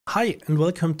Hi and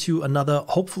welcome to another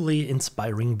hopefully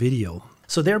inspiring video.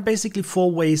 So there are basically 4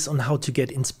 ways on how to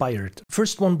get inspired.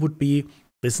 First one would be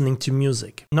listening to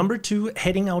music. Number 2,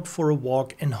 heading out for a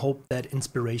walk and hope that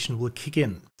inspiration will kick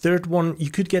in. Third one,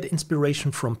 you could get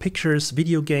inspiration from pictures,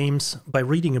 video games, by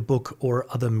reading a book or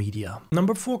other media.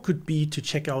 Number 4 could be to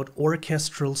check out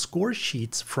orchestral score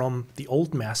sheets from the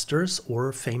old masters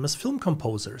or famous film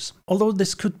composers. Although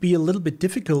this could be a little bit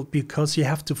difficult because you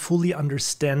have to fully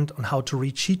understand on how to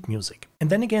read sheet music. And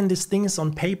then again, this thing is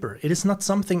on paper. It is not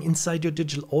something inside your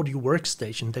digital audio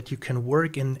workstation that you can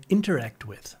work and interact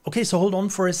with. Okay, so hold on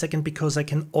for a second because I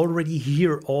can already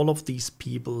hear all of these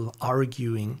people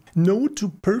arguing. No, to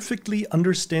perfectly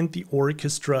understand the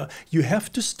orchestra, you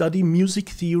have to study music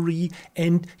theory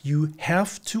and you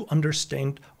have to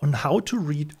understand on how to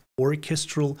read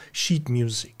orchestral sheet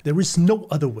music. There is no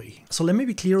other way. So let me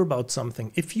be clear about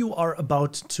something. If you are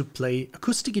about to play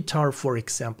acoustic guitar, for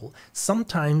example,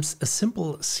 sometimes a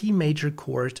simple C major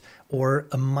chord or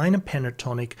a minor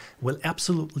pentatonic will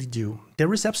absolutely do.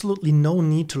 There is absolutely no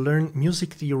need to learn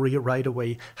music theory right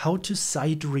away, how to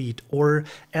sight read, or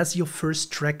as your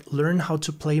first track, learn how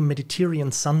to play Mediterranean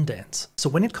Sundance. So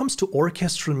when it comes to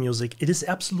orchestral music, it is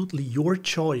absolutely your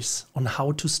choice on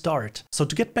how to start. So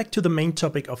to get back to the main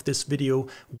topic of this video,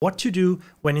 what to do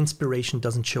when inspiration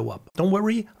doesn't show up. Don't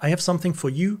worry, I have something for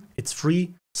you. It's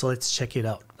free, so let's check it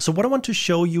out. So what I want to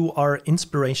show you are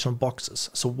inspirational boxes.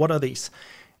 So what are these?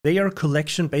 They are a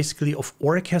collection basically of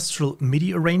orchestral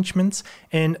MIDI arrangements,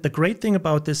 and the great thing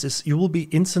about this is you will be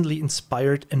instantly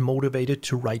inspired and motivated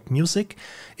to write music.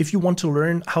 If you want to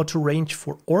learn how to arrange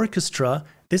for orchestra,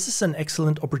 this is an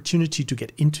excellent opportunity to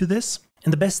get into this.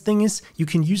 And the best thing is you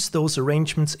can use those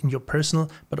arrangements in your personal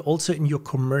but also in your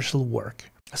commercial work.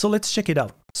 So let's check it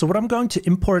out. So what I'm going to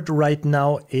import right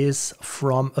now is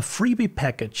from a freebie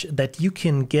package that you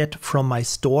can get from my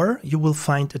store. You will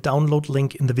find a download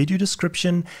link in the video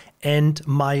description, and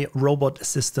my robot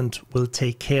assistant will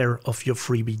take care of your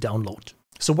freebie download.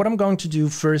 So what I'm going to do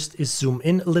first is zoom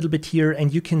in a little bit here,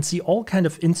 and you can see all kind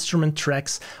of instrument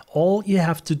tracks. All you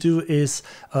have to do is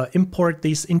import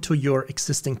these into your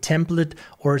existing template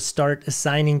or start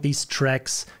assigning these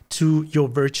tracks to your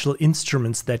virtual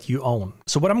instruments that you own.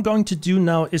 So what I'm going to do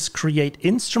now is create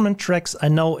instrument tracks. I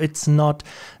know it's not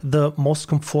the most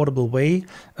comfortable way.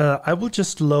 I will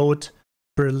just load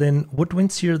Berlin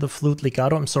woodwinds here, the flute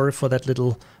legato. I'm sorry for that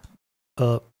little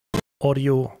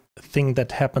audio thing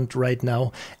that happened right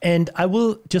now. And I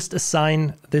will just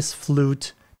assign this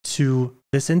flute to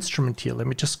this instrument here. Let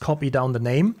me just copy down the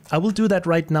name. I will do that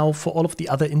right now for all of the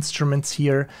other instruments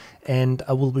here, and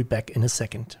I will be back in a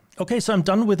second. Okay, so I'm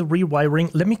done with the rewiring.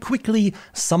 Let me quickly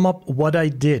sum up what I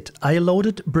did. I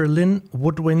loaded Berlin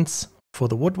woodwinds for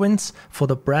the woodwinds. For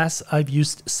the brass, I've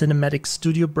used Cinematic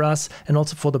Studio Brass, and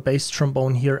also for the bass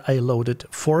trombone here, I loaded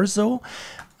Forzo.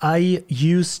 I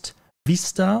used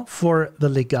Vista for the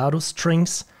legato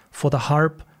strings. For the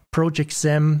harp, Project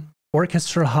Zem,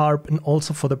 orchestral harp, and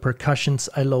also for the percussions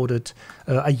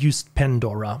I used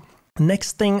Pandora.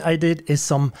 Next thing I did is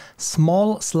some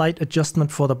small slight adjustment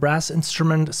for the brass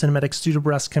instrument. Cinematic Studio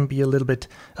Brass can be a little bit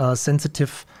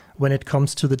sensitive when it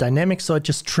comes to the dynamics, so I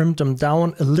just trimmed them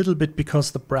down a little bit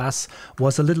because the brass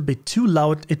was a little bit too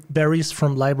loud. It varies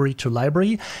from library to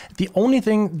library. The only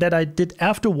thing that I did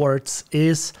afterwards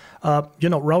is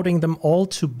routing them all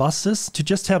to buses to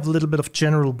just have a little bit of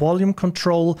general volume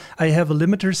control. I have a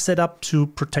limiter set up to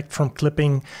protect from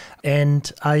clipping,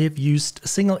 and I have used a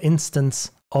single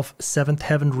instance of Seventh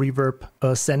Heaven reverb,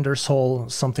 Sanders Hall,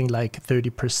 something like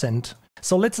 30%.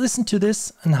 So let's listen to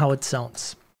this and how it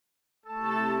sounds.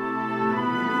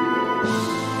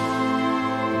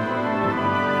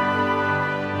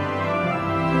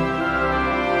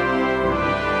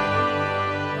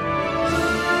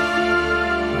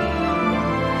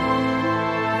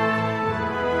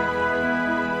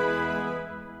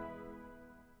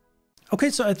 Okay,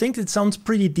 so I think it sounds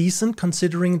pretty decent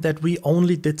considering that we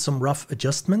only did some rough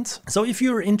adjustments. So if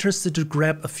you're interested to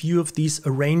grab a few of these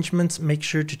arrangements, make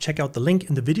sure to check out the link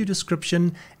in the video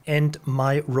description, and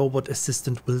my robot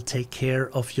assistant will take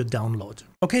care of your download.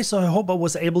 Okay, so I hope I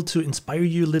was able to inspire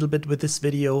you a little bit with this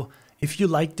video. If you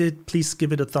liked it, please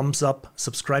give it a thumbs up,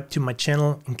 subscribe to my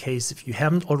channel in case if you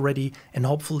haven't already, and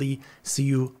hopefully see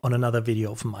you on another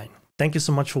video of mine. Thank you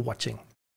so much for watching.